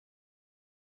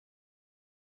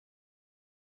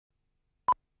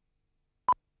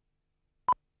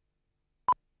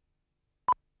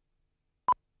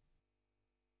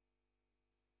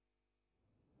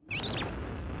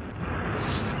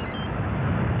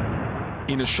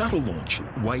In a shuttle launch,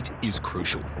 weight is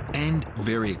crucial and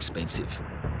very expensive.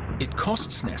 It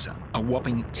costs NASA a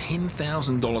whopping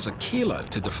 $10,000 a kilo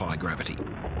to defy gravity.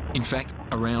 In fact,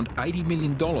 around $80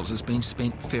 million has been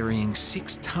spent ferrying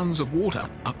 6 tonnes of water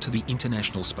up to the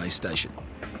International Space Station.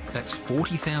 That's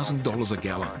 $40,000 a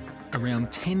gallon,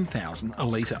 around $10,000 a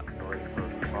litre.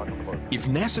 If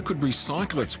NASA could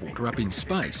recycle its water up in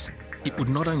space, it would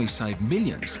not only save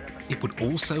millions, it would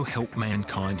also help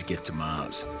mankind get to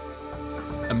Mars.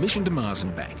 A mission to Mars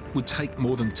and back would take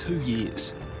more than 2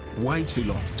 years, way too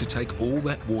long to take all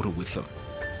that water with them.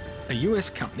 A US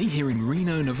company here in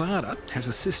Reno, Nevada has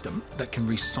a system that can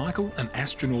recycle an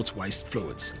astronaut's waste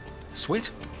fluids. Sweat,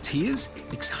 tears,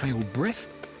 exhaled breath,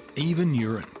 even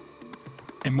urine.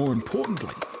 And more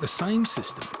importantly, the same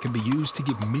system can be used to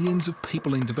give millions of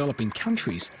people in developing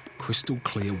countries crystal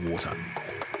clear water.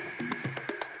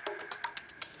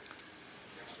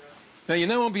 Now, you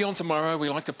know on Beyond Tomorrow, we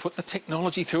like to put the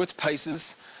technology through its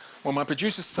paces. Well, my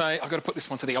producers say I've got to put this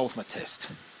one to the ultimate test.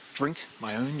 Drink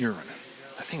my own urine.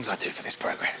 The things I do for this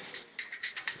program.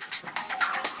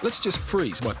 Let's just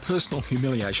freeze my personal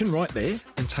humiliation right there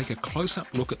and take a close-up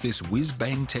look at this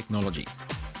whiz-bang technology,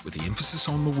 with the emphasis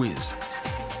on the whiz.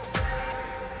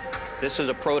 This is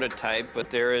a prototype, but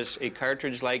there is a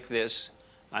cartridge like this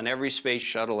on every space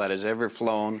shuttle that has ever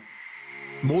flown.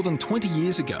 More than 20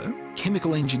 years ago,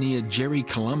 chemical engineer Jerry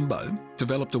Colombo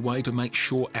developed a way to make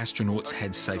sure astronauts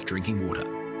had safe drinking water.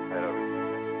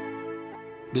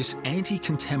 This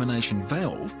anti-contamination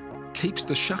valve keeps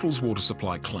the shuttle's water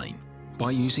supply clean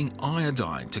by using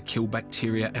iodine to kill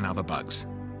bacteria and other bugs.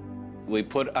 We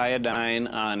put iodine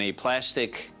on a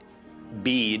plastic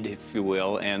bead, if you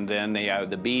will, and then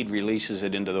the bead releases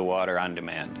it into the water on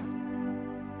demand.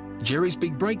 Jerry's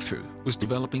big breakthrough was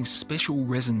developing special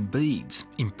resin beads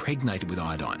impregnated with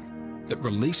iodine that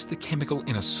release the chemical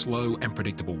in a slow and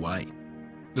predictable way.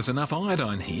 There's enough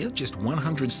iodine here, just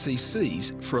 100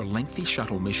 cc's, for a lengthy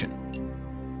shuttle mission.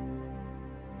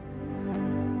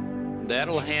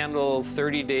 That'll handle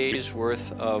 30 days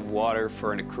worth of water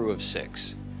for a crew of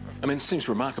 6. I mean, it seems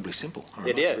remarkably simple.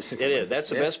 It is. That's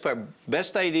the best part.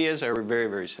 Best ideas are very,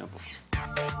 very simple.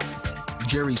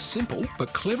 Jerry's simple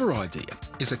but clever idea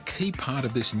is a key part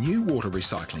of this new water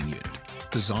recycling unit,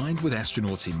 designed with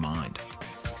astronauts in mind.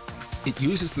 It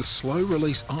uses the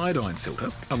slow-release iodine filter,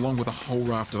 along with a whole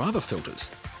raft of other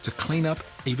filters, to clean up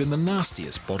even the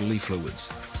nastiest bodily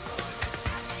fluids.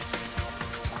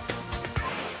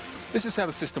 This is how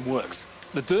the system works.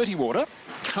 The dirty water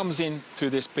comes in through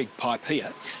this big pipe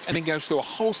here and then goes through a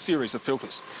whole series of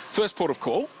filters. First port of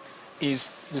call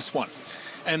is this one.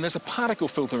 And there's a particle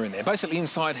filter in there. Basically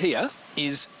inside here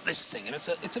is this thing, and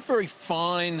it's a very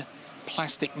fine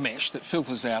plastic mesh that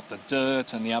filters out the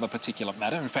dirt and the other particulate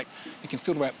matter. In fact, it can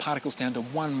filter out particles down to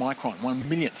 1 micron,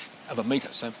 1/1,000,000th of a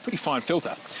metre, so pretty fine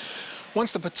filter.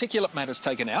 Once the particulate matter is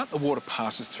taken out, the water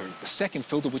passes through the second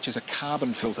filter, which is a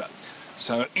carbon filter.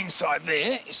 So inside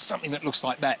there is something that looks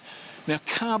like that. Now,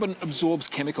 carbon absorbs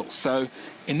chemicals, so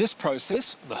in this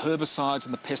process, the herbicides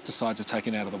and the pesticides are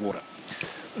taken out of the water.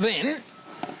 Then,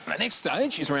 the next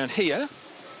stage is around here,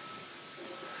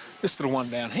 this little one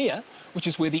down here, which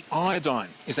is where the iodine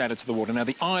is added to the water. Now,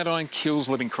 the iodine kills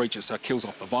living creatures, so it kills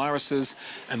off the viruses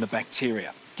and the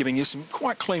bacteria, giving you some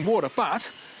quite clean water,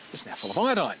 but it's now full of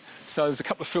iodine. So there's a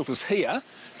couple of filters here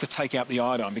to take out the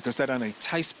iodine, because that only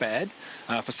tastes bad.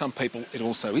 For some people, it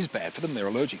also is bad for them. They're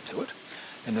allergic to it.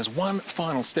 And there's one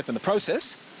final step in the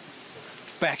process.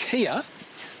 Back here,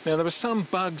 now there are some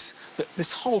bugs that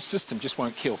this whole system just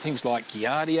won't kill. Things like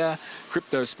Giardia,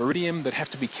 Cryptosporidium, that have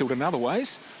to be killed in other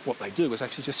ways. What they do is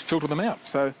actually just filter them out.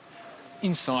 So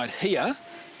inside here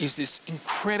is this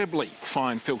incredibly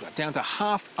fine filter, down to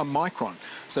 0.5 micron.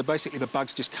 So basically the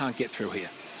bugs just can't get through here.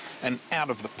 And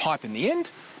out of the pipe in the end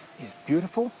is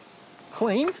beautiful,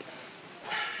 clean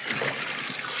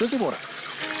drinking water.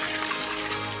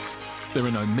 There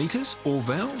are no meters or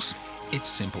valves. It's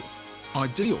simple.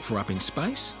 Ideal for up in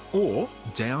space or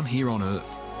down here on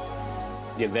Earth.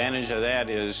 The advantage of that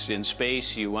is in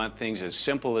space you want things as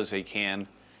simple as they can,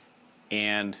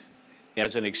 and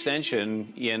as an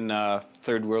extension in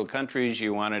third world countries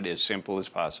you want it as simple as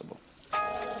possible.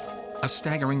 A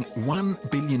staggering 1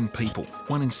 billion people,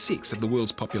 1 in 6 of the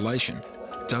world's population,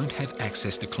 don't have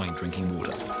access to clean drinking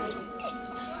water.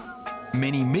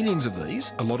 Many millions of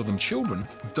these, a lot of them children,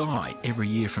 die every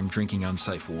year from drinking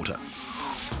unsafe water.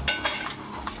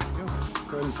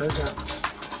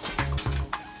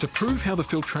 To prove how the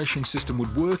filtration system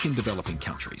would work in developing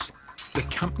countries, the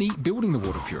company building the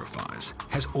water purifiers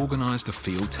has organised a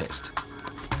field test.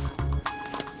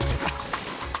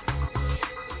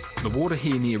 The water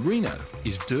here near Reno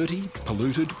is dirty,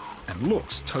 polluted, and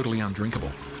looks totally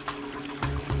undrinkable.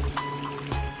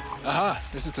 Aha,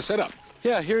 this is the setup.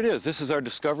 Yeah, here it is. This is our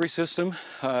discovery system.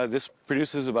 This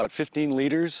produces about 15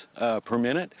 liters per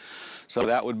minute. So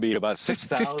that would be about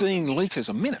 6,000. 15 litres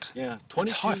a minute? Yeah,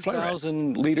 That's high flow rate.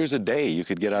 22,000 liters a day you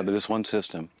could get out of this one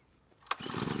system.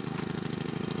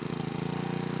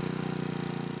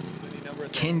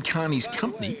 Ken Carney's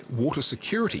company, Water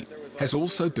Security, has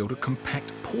also built a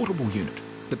compact portable unit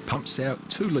that pumps out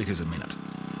 2 litres a minute.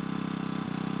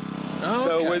 Okay.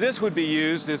 So where this would be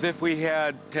used is if we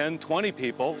had 10, 20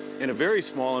 people in a very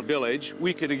small village,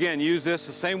 we could again use this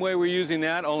the same way we're using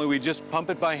that, only we just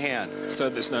pump it by hand. So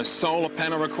there's no solar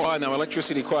panel required, no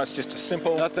electricity required, it's just a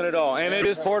simple... Nothing at all, and it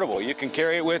is portable. You can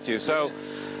carry it with you. So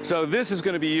this is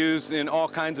going to be used in all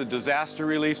kinds of disaster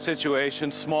relief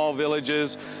situations, small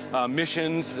villages,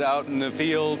 missions out in the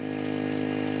field.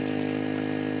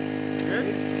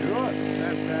 Good.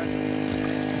 Fantastic.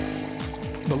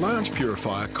 The large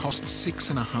purifier costs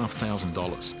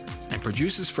 $6,500 and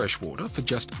produces fresh water for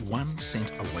just 1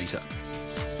 cent a litre.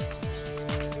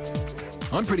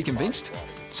 I'm pretty convinced,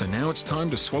 so now it's time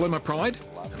to swallow my pride,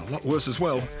 and a lot worse as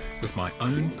well, with my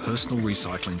own personal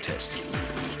recycling test.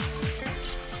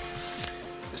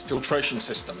 This filtration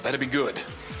system better be good.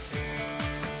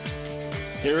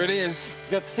 Here it is.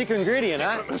 You got the secret ingredient,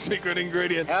 huh? The secret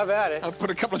ingredient. Have at it. I'll put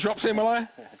a couple of drops in, will I?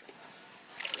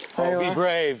 Oh, be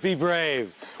brave, be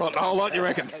brave. What, a whole lot, you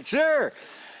reckon? Sure.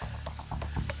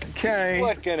 Okay.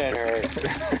 What can it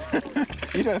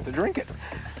hurt? You don't have to drink it.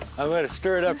 I'm going to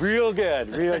stir it up real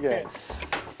good, real good.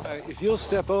 If you'll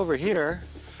step over here,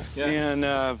 and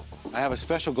I have a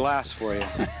special glass for you.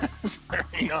 It's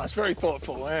very nice, very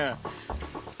thoughtful, yeah.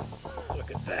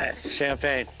 Look at that.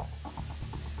 Champagne.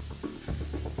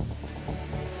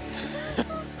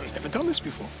 I've never done this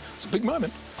before. It's a big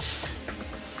moment.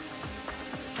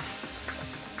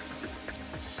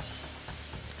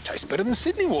 Tastes better than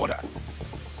Sydney water.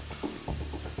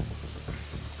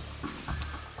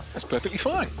 That's perfectly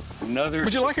fine. Another.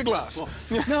 Would you like a glass?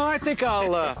 No, I think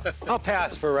I'll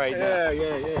pass for right now.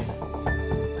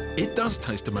 Yeah. It does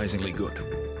taste amazingly good.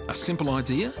 A simple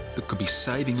idea that could be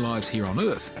saving lives here on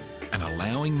Earth and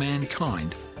allowing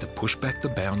mankind to push back the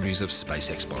boundaries of space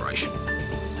exploration.